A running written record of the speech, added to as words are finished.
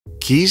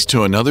Keys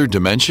to another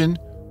dimension?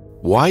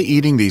 Why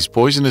eating these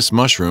poisonous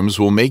mushrooms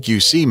will make you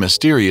see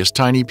mysterious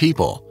tiny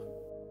people.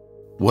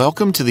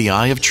 Welcome to the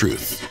Eye of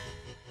Truth.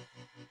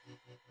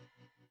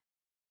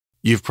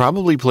 You've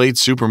probably played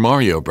Super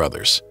Mario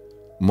Bros.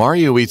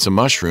 Mario eats a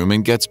mushroom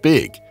and gets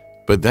big,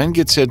 but then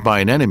gets hit by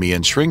an enemy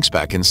and shrinks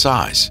back in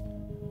size.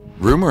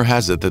 Rumor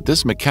has it that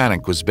this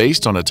mechanic was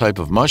based on a type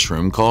of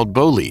mushroom called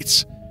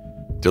boletes.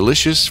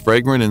 Delicious,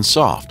 fragrant, and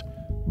soft,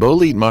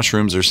 bolete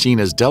mushrooms are seen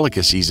as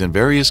delicacies in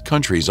various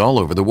countries all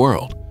over the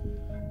world.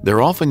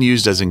 They're often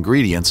used as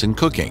ingredients in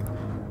cooking,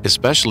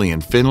 especially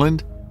in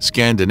Finland,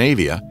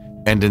 Scandinavia,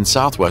 and in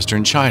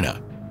southwestern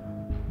China.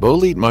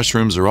 Bolete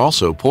mushrooms are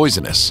also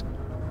poisonous.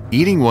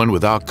 Eating one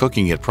without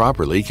cooking it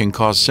properly can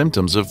cause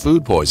symptoms of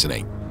food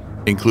poisoning,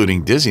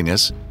 including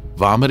dizziness,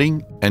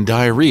 vomiting, and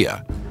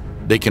diarrhea.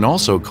 They can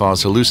also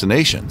cause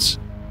hallucinations.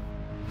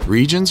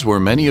 Regions where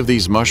many of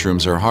these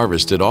mushrooms are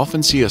harvested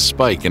often see a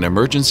spike in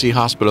emergency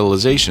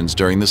hospitalizations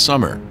during the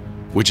summer,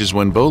 which is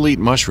when bolete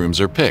mushrooms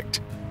are picked.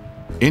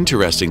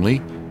 Interestingly,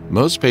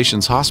 most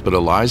patients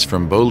hospitalized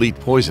from bolete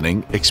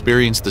poisoning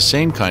experience the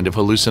same kind of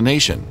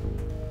hallucination.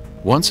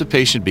 Once a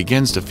patient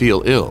begins to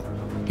feel ill,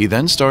 he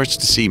then starts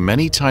to see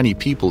many tiny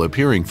people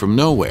appearing from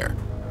nowhere,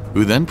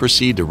 who then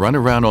proceed to run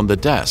around on the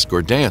desk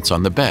or dance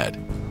on the bed.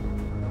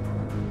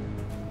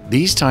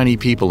 These tiny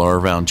people are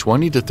around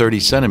 20 to 30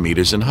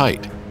 centimeters in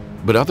height,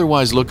 but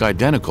otherwise look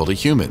identical to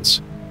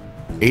humans.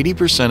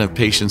 80% of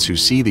patients who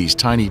see these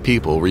tiny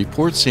people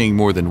report seeing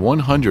more than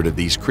 100 of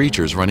these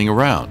creatures running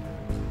around.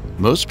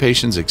 Most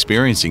patients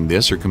experiencing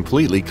this are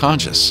completely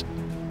conscious,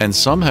 and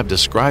some have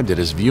described it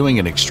as viewing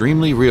an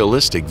extremely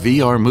realistic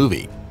VR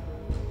movie.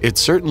 It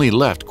certainly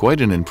left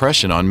quite an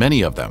impression on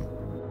many of them.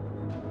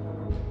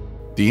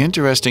 The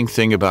interesting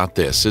thing about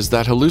this is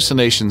that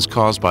hallucinations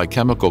caused by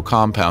chemical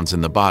compounds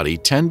in the body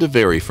tend to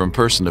vary from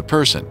person to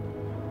person.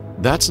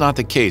 That's not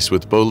the case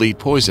with bolete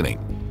poisoning,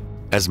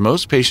 as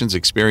most patients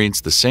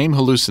experience the same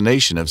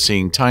hallucination of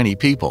seeing tiny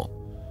people.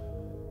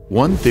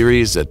 One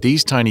theory is that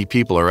these tiny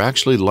people are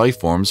actually life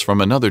forms from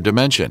another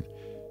dimension,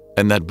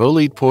 and that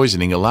bolete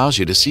poisoning allows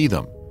you to see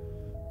them.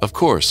 Of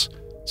course,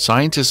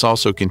 scientists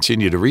also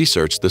continue to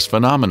research this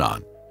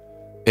phenomenon.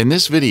 In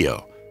this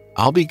video,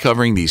 I'll be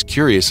covering these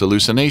curious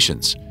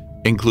hallucinations,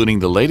 including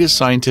the latest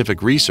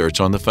scientific research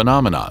on the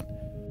phenomenon.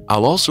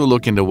 I'll also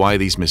look into why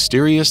these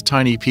mysterious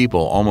tiny people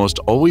almost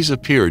always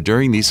appear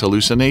during these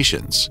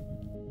hallucinations.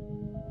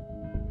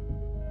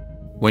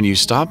 When you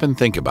stop and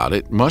think about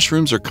it,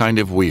 mushrooms are kind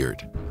of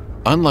weird.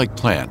 Unlike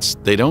plants,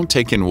 they don't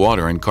take in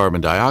water and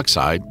carbon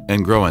dioxide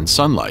and grow in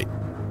sunlight.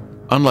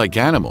 Unlike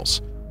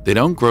animals, they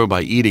don't grow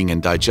by eating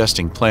and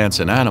digesting plants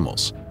and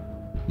animals.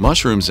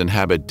 Mushrooms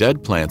inhabit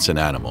dead plants and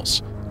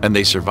animals, and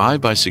they survive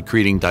by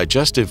secreting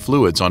digestive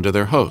fluids onto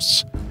their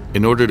hosts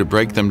in order to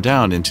break them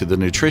down into the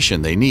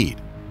nutrition they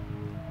need.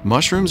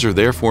 Mushrooms are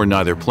therefore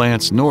neither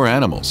plants nor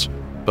animals,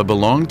 but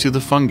belong to the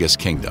fungus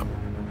kingdom.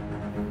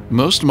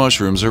 Most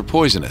mushrooms are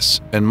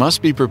poisonous and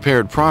must be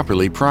prepared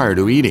properly prior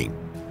to eating.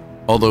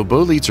 Although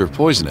boletes are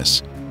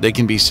poisonous, they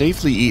can be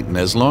safely eaten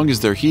as long as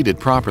they're heated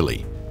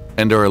properly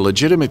and are a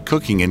legitimate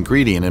cooking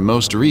ingredient in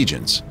most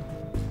regions.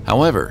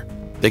 However,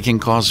 they can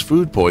cause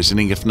food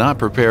poisoning if not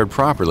prepared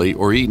properly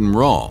or eaten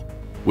raw,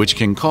 which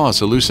can cause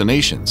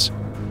hallucinations.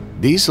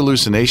 These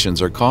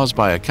hallucinations are caused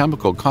by a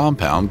chemical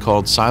compound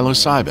called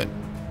psilocybin.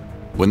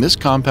 When this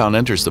compound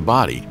enters the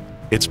body,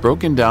 it's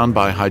broken down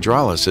by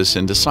hydrolysis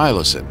into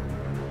psilocin.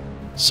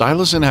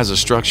 Psilocin has a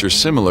structure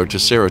similar to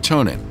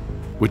serotonin,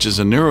 which is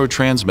a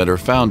neurotransmitter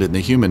found in the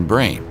human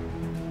brain.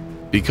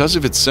 Because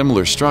of its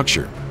similar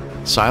structure,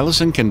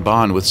 psilocin can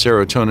bond with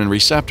serotonin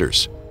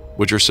receptors,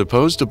 which are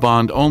supposed to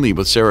bond only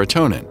with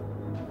serotonin.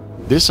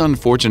 This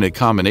unfortunate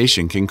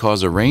combination can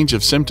cause a range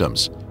of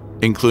symptoms,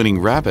 including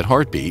rapid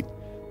heartbeat,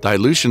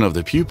 dilution of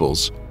the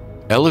pupils,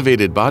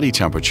 elevated body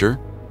temperature,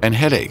 and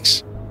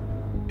headaches.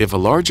 If a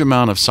large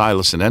amount of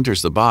psilocin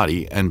enters the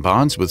body and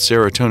bonds with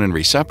serotonin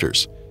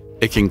receptors,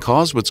 it can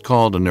cause what's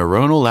called a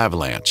neuronal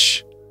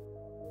avalanche.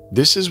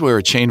 This is where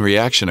a chain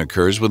reaction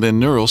occurs within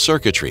neural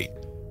circuitry,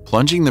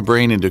 plunging the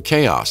brain into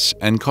chaos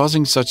and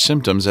causing such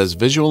symptoms as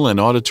visual and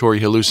auditory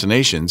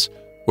hallucinations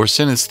or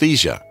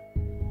synesthesia.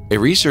 A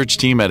research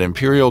team at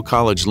Imperial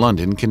College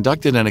London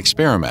conducted an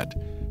experiment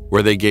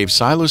where they gave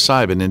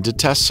psilocybin into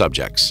test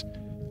subjects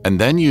and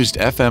then used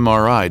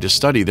fMRI to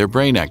study their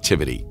brain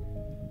activity.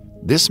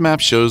 This map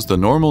shows the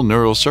normal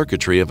neural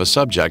circuitry of a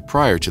subject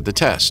prior to the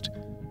test.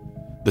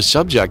 The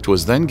subject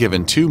was then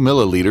given 2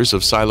 milliliters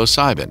of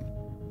psilocybin.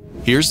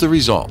 Here's the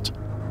result.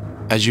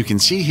 As you can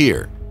see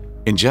here,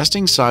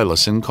 ingesting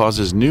psilocin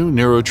causes new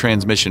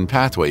neurotransmission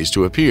pathways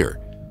to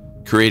appear,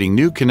 creating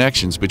new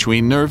connections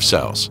between nerve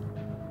cells.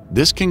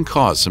 This can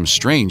cause some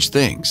strange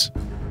things.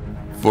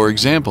 For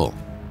example,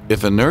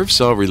 if a nerve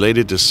cell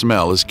related to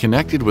smell is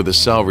connected with a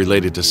cell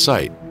related to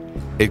sight,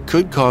 it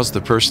could cause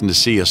the person to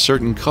see a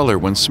certain color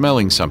when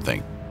smelling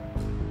something.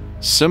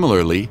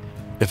 Similarly,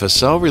 if a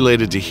cell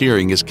related to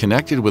hearing is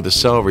connected with a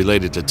cell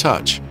related to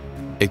touch,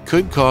 it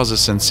could cause a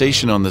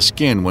sensation on the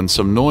skin when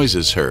some noise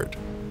is heard.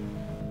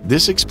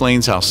 This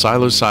explains how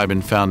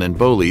psilocybin found in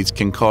boletes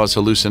can cause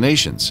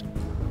hallucinations,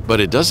 but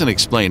it doesn't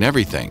explain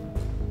everything.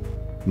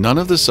 None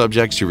of the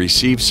subjects who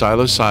received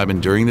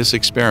psilocybin during this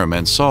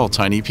experiment saw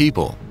tiny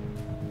people.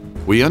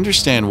 We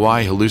understand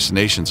why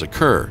hallucinations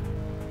occur,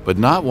 but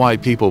not why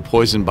people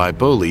poisoned by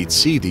boletes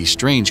see these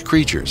strange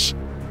creatures.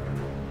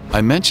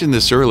 I mentioned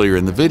this earlier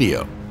in the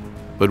video,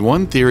 but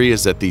one theory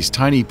is that these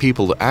tiny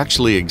people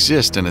actually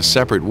exist in a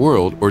separate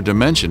world or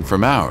dimension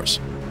from ours.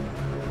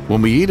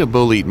 When we eat a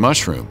bolete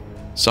mushroom,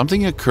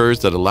 something occurs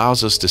that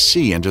allows us to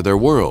see into their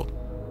world.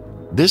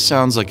 This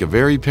sounds like a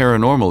very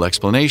paranormal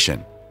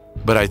explanation,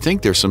 but I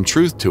think there's some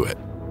truth to it.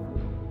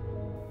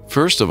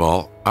 First of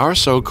all, our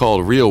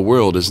so-called real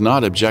world is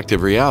not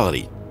objective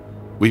reality.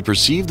 We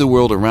perceive the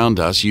world around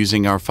us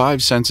using our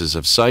five senses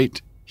of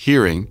sight,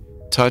 hearing,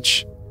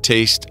 touch,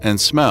 taste, and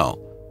smell.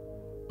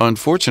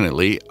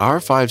 Unfortunately, our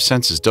five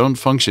senses don't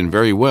function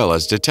very well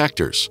as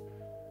detectors.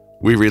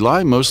 We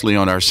rely mostly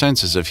on our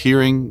senses of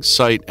hearing,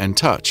 sight, and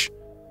touch.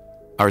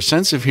 Our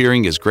sense of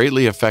hearing is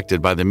greatly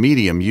affected by the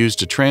medium used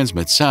to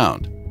transmit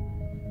sound.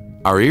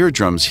 Our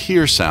eardrums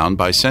hear sound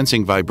by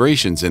sensing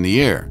vibrations in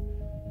the air.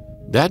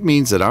 That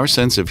means that our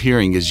sense of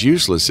hearing is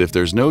useless if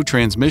there's no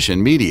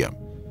transmission medium,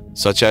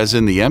 such as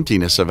in the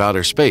emptiness of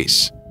outer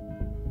space.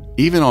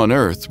 Even on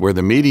Earth, where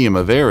the medium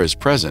of air is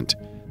present,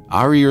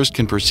 our ears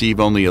can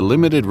perceive only a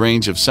limited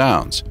range of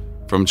sounds,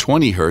 from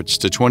 20 Hz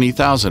to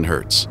 20,000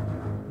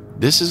 Hz.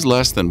 This is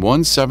less than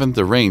 1/7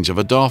 the range of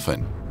a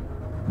dolphin.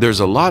 There's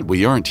a lot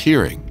we aren't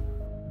hearing.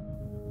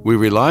 We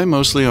rely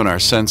mostly on our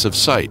sense of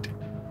sight.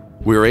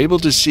 We're able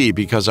to see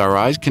because our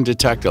eyes can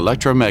detect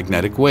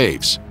electromagnetic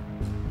waves.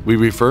 We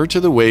refer to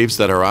the waves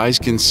that our eyes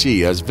can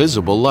see as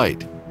visible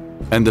light,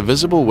 and the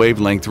visible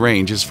wavelength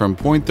range is from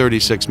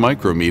 0.36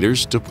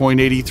 micrometers to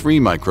 0.83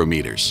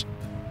 micrometers.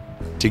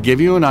 To give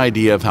you an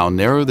idea of how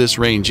narrow this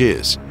range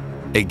is,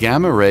 a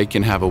gamma ray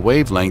can have a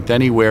wavelength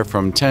anywhere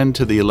from 10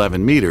 to the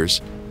 11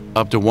 meters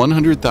up to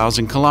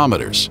 100,000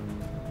 kilometers.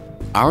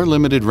 Our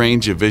limited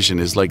range of vision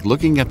is like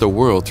looking at the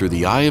world through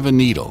the eye of a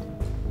needle.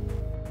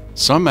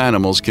 Some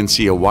animals can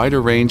see a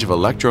wider range of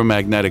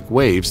electromagnetic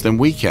waves than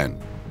we can.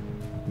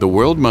 The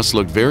world must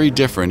look very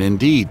different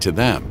indeed to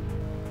them.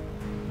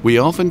 We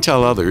often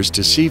tell others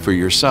to see for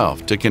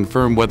yourself to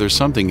confirm whether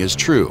something is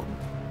true.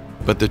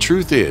 But the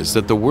truth is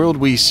that the world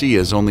we see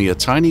is only a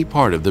tiny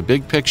part of the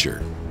big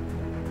picture.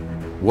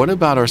 What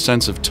about our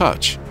sense of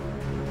touch?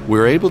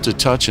 We're able to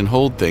touch and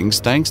hold things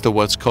thanks to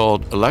what's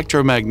called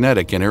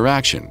electromagnetic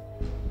interaction.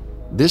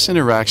 This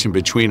interaction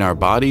between our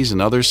bodies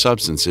and other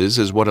substances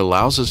is what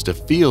allows us to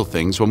feel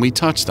things when we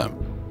touch them.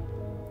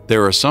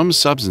 There are some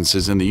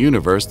substances in the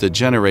universe that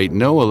generate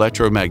no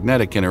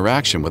electromagnetic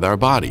interaction with our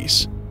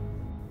bodies.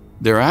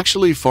 They're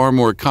actually far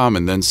more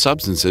common than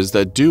substances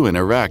that do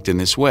interact in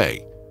this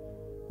way.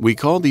 We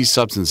call these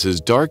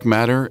substances dark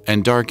matter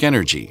and dark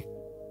energy.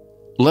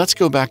 Let's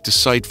go back to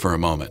sight for a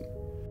moment.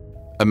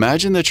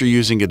 Imagine that you're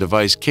using a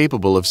device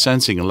capable of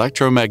sensing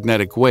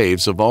electromagnetic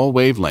waves of all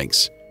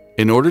wavelengths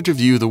in order to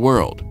view the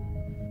world.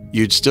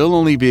 You'd still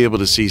only be able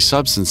to see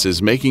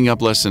substances making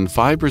up less than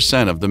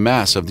 5% of the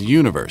mass of the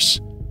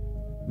universe.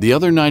 The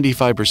other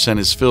 95%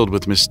 is filled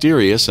with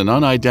mysterious and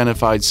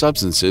unidentified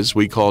substances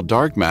we call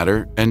dark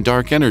matter and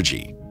dark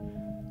energy.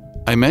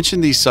 I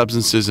mentioned these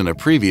substances in a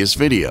previous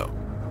video.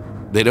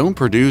 They don't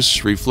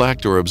produce,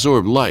 reflect, or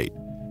absorb light,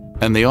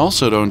 and they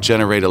also don't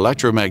generate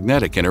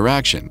electromagnetic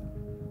interaction.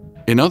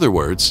 In other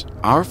words,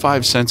 our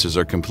five senses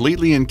are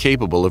completely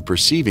incapable of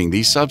perceiving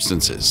these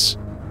substances.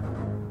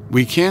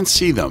 We can't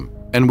see them,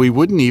 and we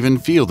wouldn't even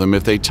feel them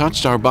if they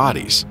touched our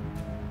bodies.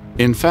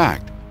 In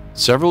fact,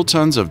 several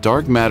tons of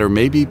dark matter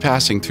may be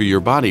passing through your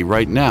body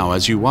right now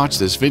as you watch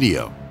this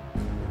video.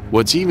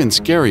 What's even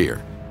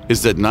scarier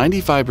is that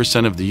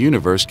 95% of the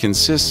universe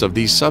consists of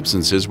these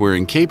substances we're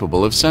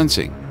incapable of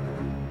sensing.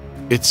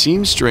 It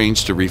seems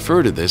strange to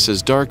refer to this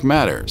as dark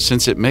matter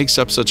since it makes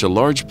up such a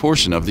large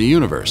portion of the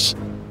universe.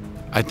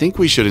 I think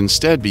we should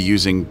instead be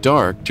using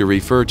dark to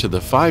refer to the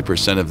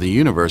 5% of the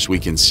universe we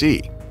can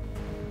see.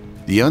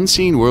 The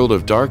unseen world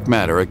of dark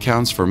matter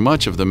accounts for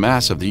much of the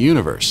mass of the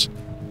universe,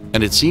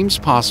 and it seems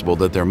possible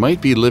that there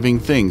might be living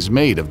things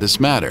made of this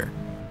matter.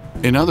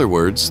 In other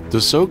words,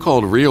 the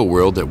so-called real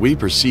world that we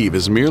perceive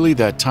is merely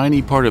that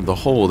tiny part of the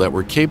whole that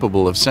we're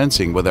capable of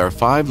sensing with our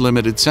five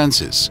limited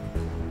senses.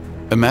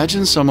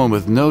 Imagine someone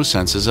with no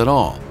senses at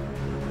all.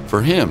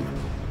 For him,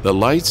 the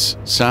lights,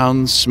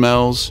 sounds,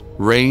 smells,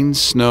 rain,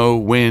 snow,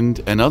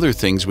 wind, and other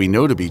things we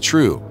know to be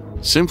true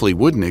simply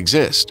wouldn't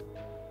exist.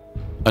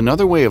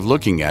 Another way of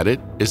looking at it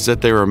is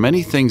that there are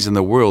many things in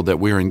the world that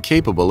we're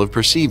incapable of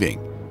perceiving.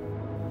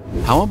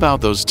 How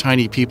about those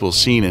tiny people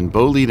seen in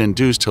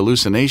bolete-induced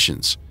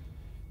hallucinations?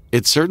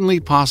 It's certainly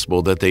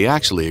possible that they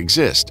actually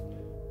exist,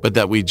 but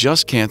that we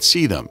just can't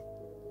see them.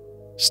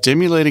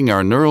 Stimulating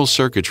our neural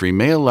circuitry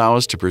may allow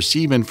us to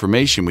perceive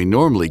information we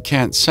normally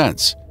can't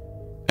sense,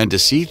 and to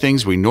see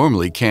things we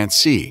normally can't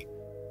see.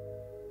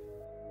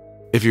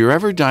 If you're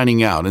ever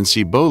dining out and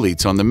see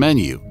boletes on the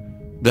menu,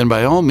 then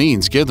by all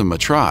means give them a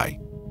try.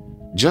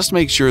 Just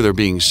make sure they're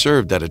being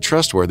served at a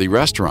trustworthy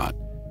restaurant,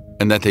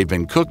 and that they've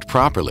been cooked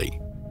properly.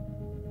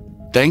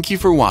 Thank you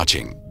for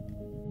watching.